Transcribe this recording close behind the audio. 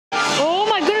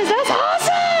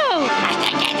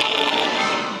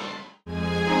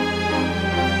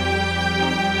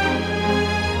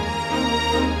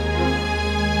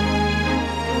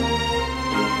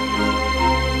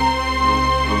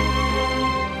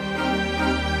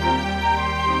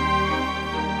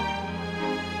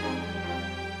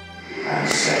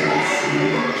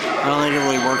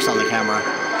regularly works on the camera.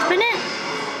 Spin it.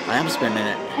 I am spinning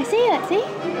it. I see it. See?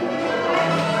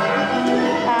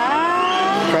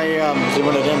 Ah. Try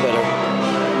zooming it in better.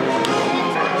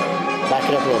 Back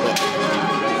it up a little bit.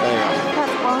 There you go.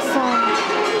 That's awesome.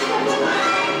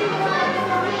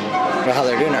 Know how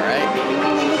they're doing it, right?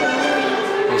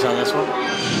 You saw this one?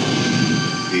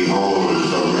 Behold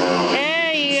the realm.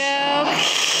 There you go.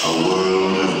 A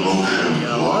world of motion.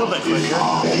 A little bit quicker.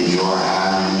 In your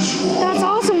hands you hold. That's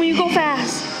awesome when you go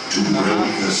fast. To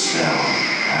break the spell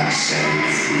and set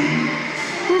it free.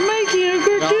 We're making a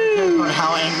good Don't dude.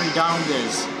 how angry Donald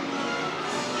is.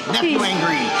 Nephew Jeez.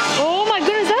 angry. Oh my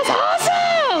goodness, that's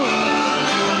awesome!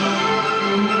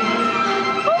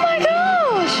 Oh my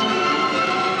gosh!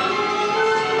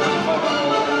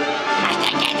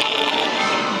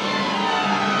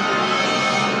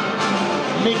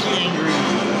 Mickey angry.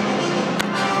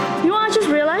 You know what I just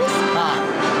realized?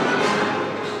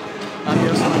 I'm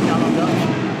just like Donald Duck.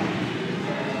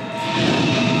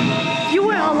 You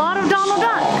wear a lot of Donald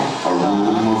Duck. A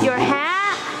room Your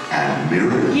hat, and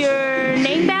mirrors. your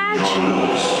name badge,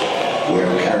 Where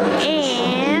characters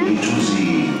and from A to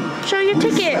Z show your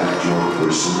ticket. reflect your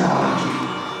personality.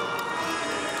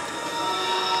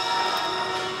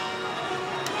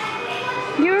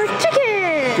 Your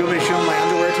ticket! Do you want me to show them my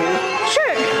underwear too?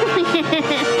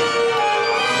 Sure.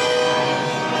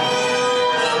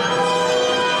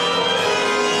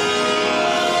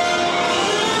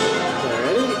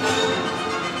 Ready?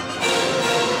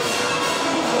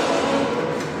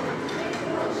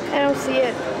 I don't see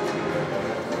it.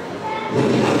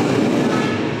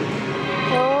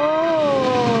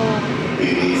 Oh.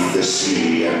 Beneath the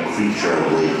sea, a creature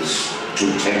waits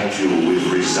to tempt you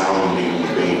with resounding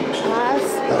bait.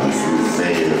 That's But if you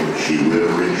fail, she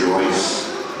will rejoice.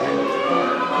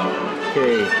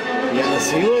 Okay, you got the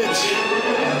Sea Witch.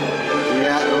 You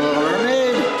got the Little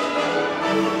Mermaid.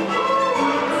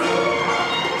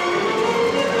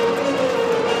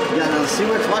 You got the Sea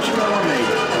Witch watching the Mermaid.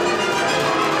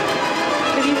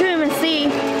 if you couldn't even see.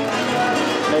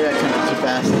 Maybe I turned it too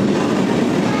fast.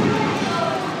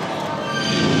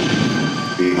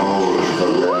 Behold the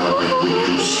realm in which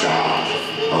you start,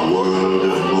 a world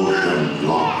of motion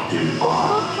locked in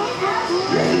bond.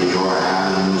 Yet in your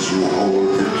hands you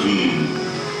hold the key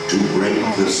to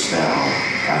break the spell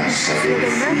and set it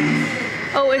free.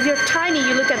 Oh, if you're tiny,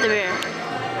 you look at the mirror.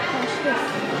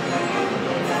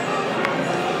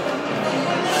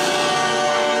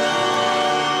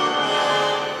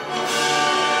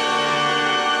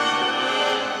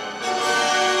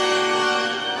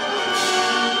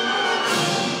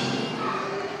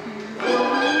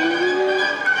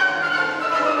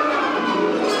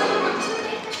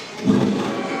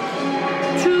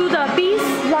 To the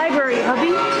Beast Library,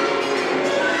 hubby.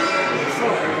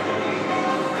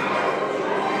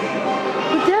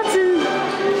 But that's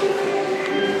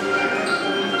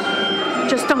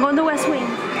just don't go in the West Wing.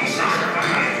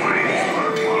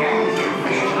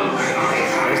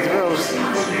 There's the rose.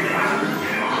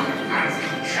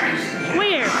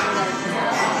 Where?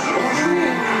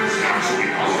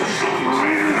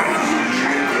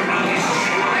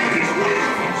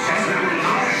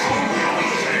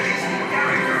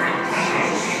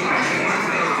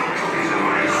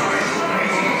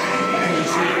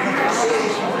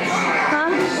 Huh?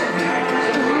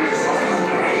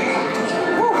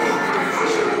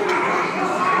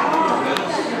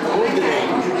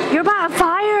 You're by a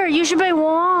fire. You should be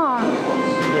warm.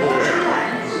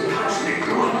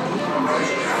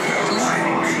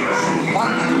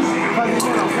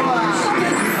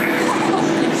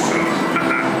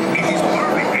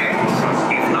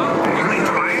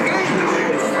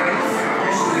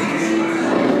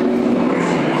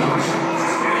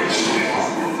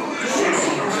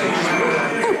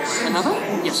 Another?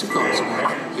 Yes, of course.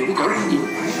 Here we go.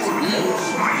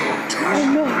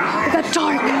 Oh no, it got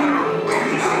dark.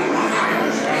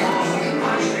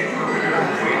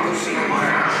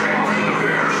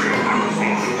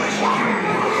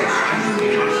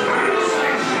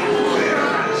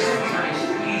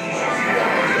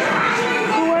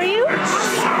 Who are you?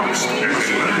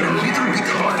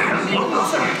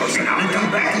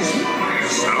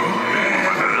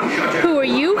 Who are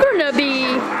you gonna be?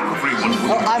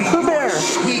 Oh, I'm Pooh Bear.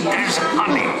 Sweet as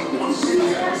honey.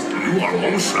 You are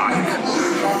most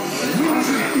like.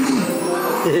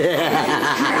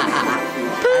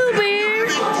 Pooh Bear.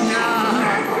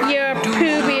 You're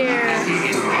Pooh Bear.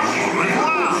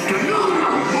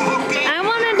 I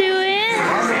wanna do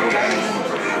it.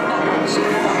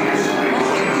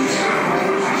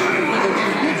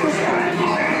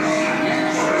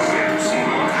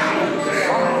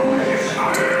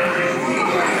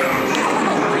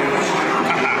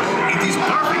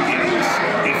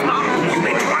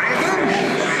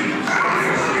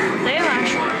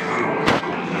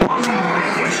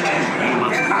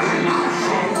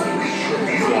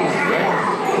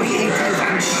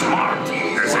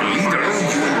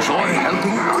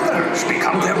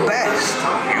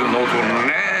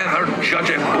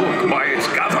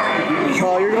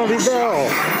 you're gonna be Belle.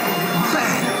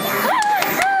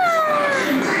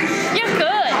 You're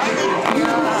good.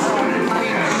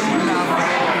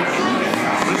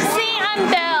 See, I'm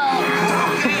Belle.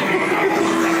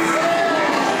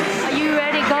 Are you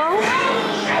ready to go?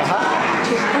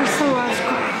 To Ursula's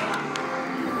grave.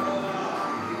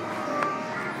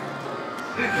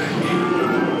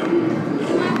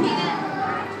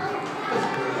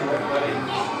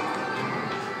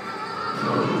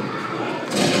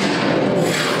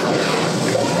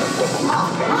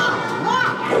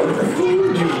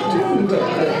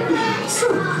 So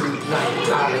you'd like,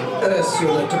 darling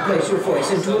Ursula, to place your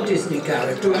voice into a Disney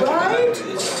character, right?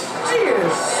 Dear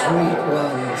sweet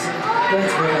ones,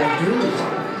 that's what I do.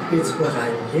 It's what I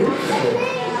live for.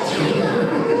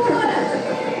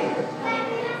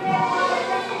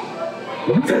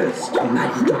 First, my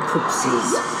little poopsies,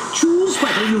 choose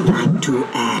whether you like to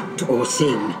act or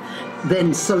sing.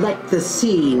 Then select the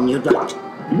scene you'd like to...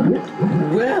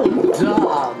 Well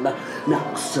done!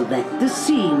 Now select the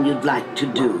scene you'd like to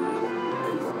do.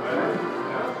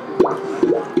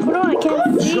 Hold on, I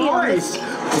can't see. Choice!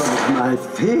 One of my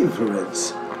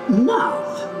favorites. Now,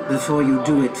 before you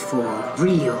do it for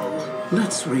real,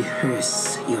 let's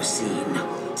rehearse your scene.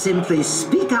 Simply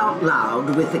speak out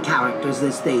loud with the characters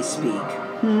as they speak.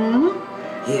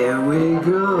 Here we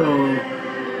go.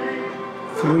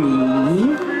 3,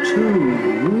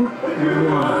 2,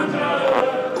 1.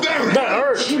 That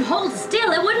hurt. If you'd hold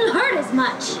still, it wouldn't hurt as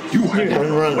much. You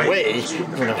wouldn't run away.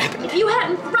 If you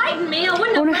hadn't frightened me, I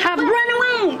wouldn't have Run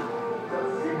away.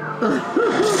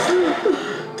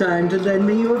 Time to lend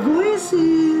me your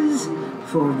voices.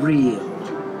 For real.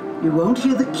 You won't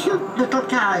hear the cute little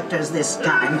characters this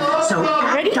time, so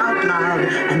act out loud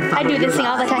and follow I do this your thing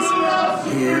all the eyes.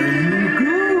 time. Here you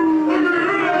go.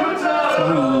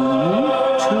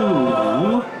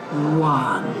 3, 2,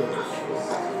 1.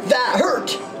 That hurt.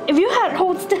 If you had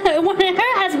hold still, it wouldn't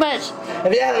hurt as much.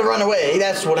 If you had to run away,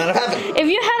 that's what ended up happening. If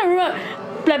you had to run,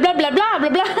 blah blah blah blah blah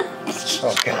blah.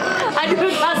 Oh God. I do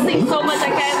cussing so much I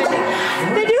can't even.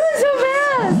 They do it so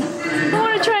fast. I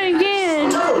want to try again.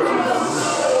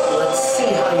 Let's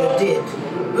see how you did.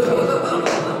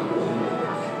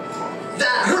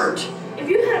 That hurt. If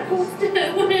you had hold still,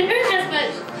 it wouldn't hurt as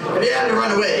much. If you had to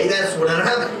run away, that's what ended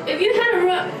up happening. If you had to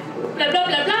run, blah blah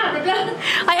blah blah blah blah.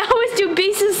 I always do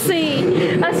basis C.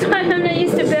 That's why I'm not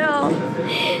used to Bill.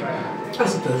 I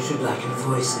suppose you'd like your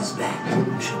voices back,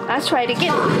 wouldn't you? I'll try it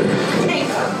again.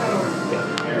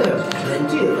 There are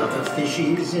plenty of other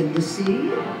fishies in the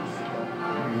sea.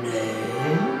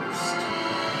 Next.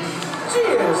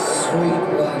 Dear sweet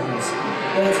ones,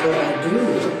 that's what I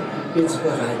do. It's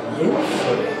what I live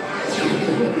for.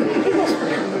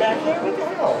 Back there, what the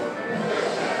hell?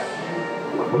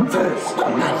 First,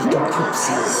 my little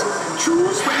poopsies,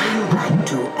 choose whether you like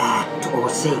to act or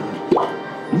sing.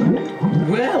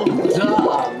 Well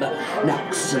done!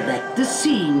 Now select the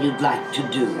scene you'd like to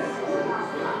do.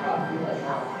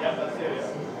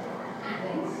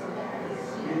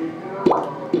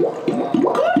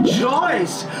 Good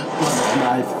choice! One of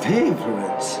my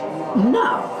favorites.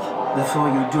 Now, before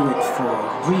you do it for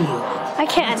real, I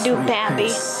can't do Bambi.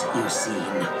 rehearse your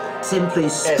scene. Simply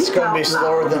speak It's gonna be out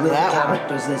slower loud than with that the one.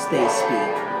 characters as they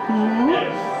speak.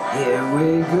 Here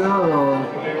we go.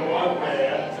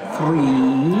 3.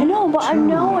 I know, but I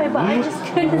know it, but I just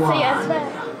couldn't say as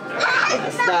fast.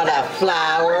 It's not a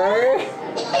flower.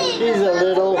 He's a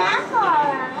little. That's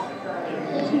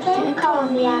alright. He can call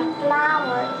me a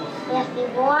flower if he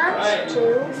wants to.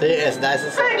 See, it's nice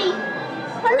and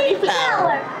Pretty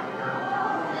flower.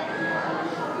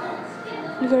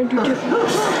 You're gonna do different.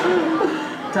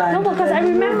 Time No, to because I lend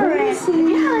your remember it. voices.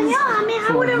 Yeah, I mean,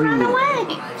 I would have run away.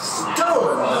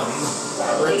 Stolen them.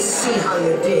 Let's see how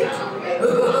you did.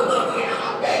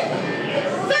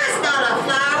 That's not a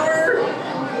flower.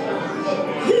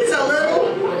 He's a little.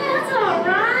 That's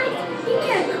alright. He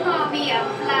can call me a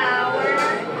flower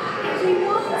if he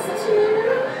wants to.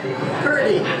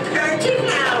 Pretty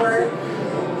flower.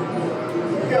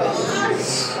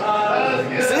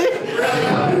 See?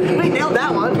 We nailed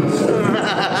that one.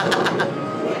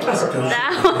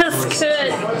 That was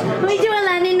good. Can we do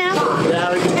Aladdin now?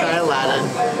 Now we can try Aladdin.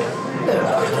 There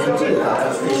are plenty of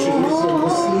other fishies in the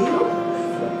sea.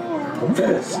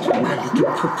 First, my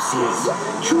little poopsies,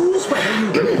 choose whether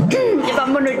you If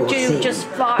I'm gonna do just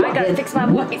far, I gotta fix my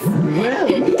voice. Well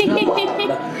done.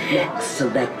 Next,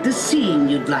 select the scene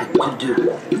you'd like to do.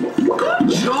 Good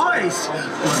choice!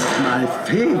 One of my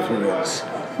favorites.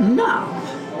 Now,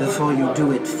 before you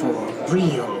do it for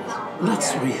real,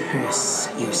 let's rehearse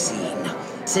your scene.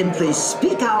 Simply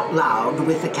speak out loud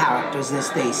with the characters as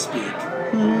they speak.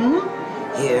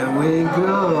 Here we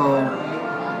go.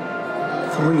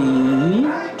 3,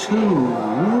 2, 1.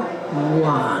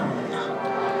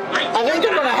 I think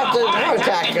I'm gonna have to heart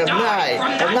attack tonight.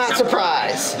 I'm not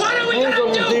surprised. What are we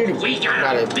gonna do? We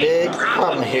Got a big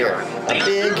problem here. A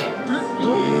big.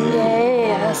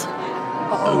 Yes.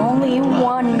 Only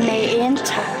one may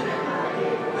enter.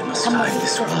 Let's hide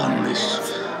this one,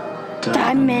 this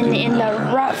Diamond in the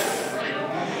rough.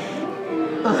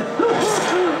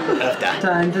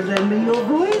 Time to lend me your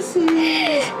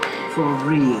voices. For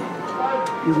real.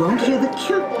 You won't hear the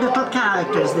cute little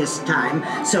characters this time,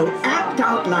 so act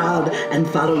out loud and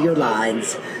follow your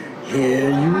lines. Here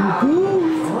you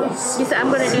go. You said I'm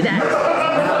gonna do that.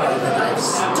 I've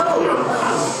stolen them.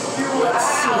 Let's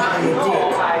see how you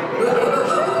did.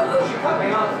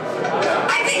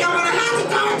 I think I'm gonna have to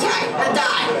attack and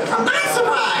die. I'm not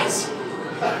surprised.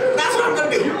 That's what I'm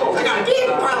gonna do. I got a big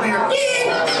problem here.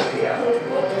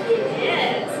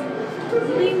 Yes.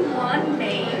 Only one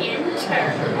may enter.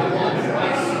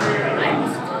 I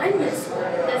must find this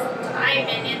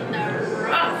diamond in the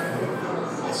rough.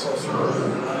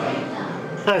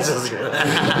 That's just good.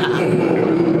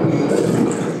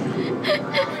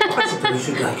 I suppose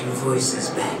you'd like your voices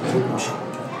back, wouldn't you?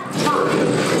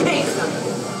 Take them.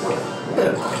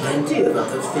 There are plenty of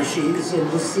other fishies in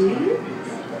the sea.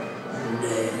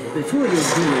 Before you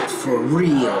do it for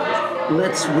real,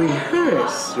 let's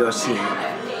rehearse your scene.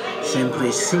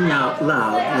 Simply sing out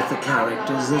loud with the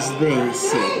characters as they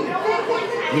sing.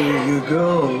 Here you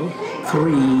go.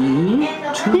 3,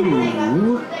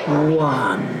 2,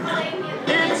 1.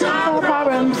 It's all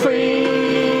problem-free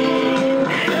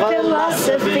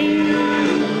philosophy.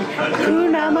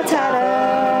 Hakuna Matata.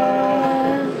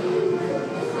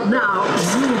 Now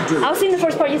you do I'll sing the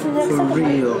first part. You sing the for second part.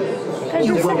 real.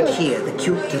 You do won't second. hear the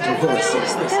cute little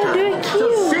voices this Gotta do time. it So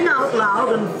cute. sing out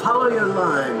loud and follow your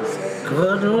lines.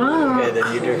 Good luck. Okay,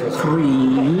 then you do it for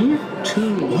 3, 2.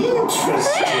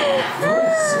 Interesting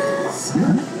voices.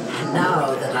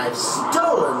 Now that I've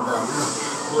stolen them,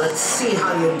 let's see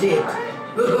how you did.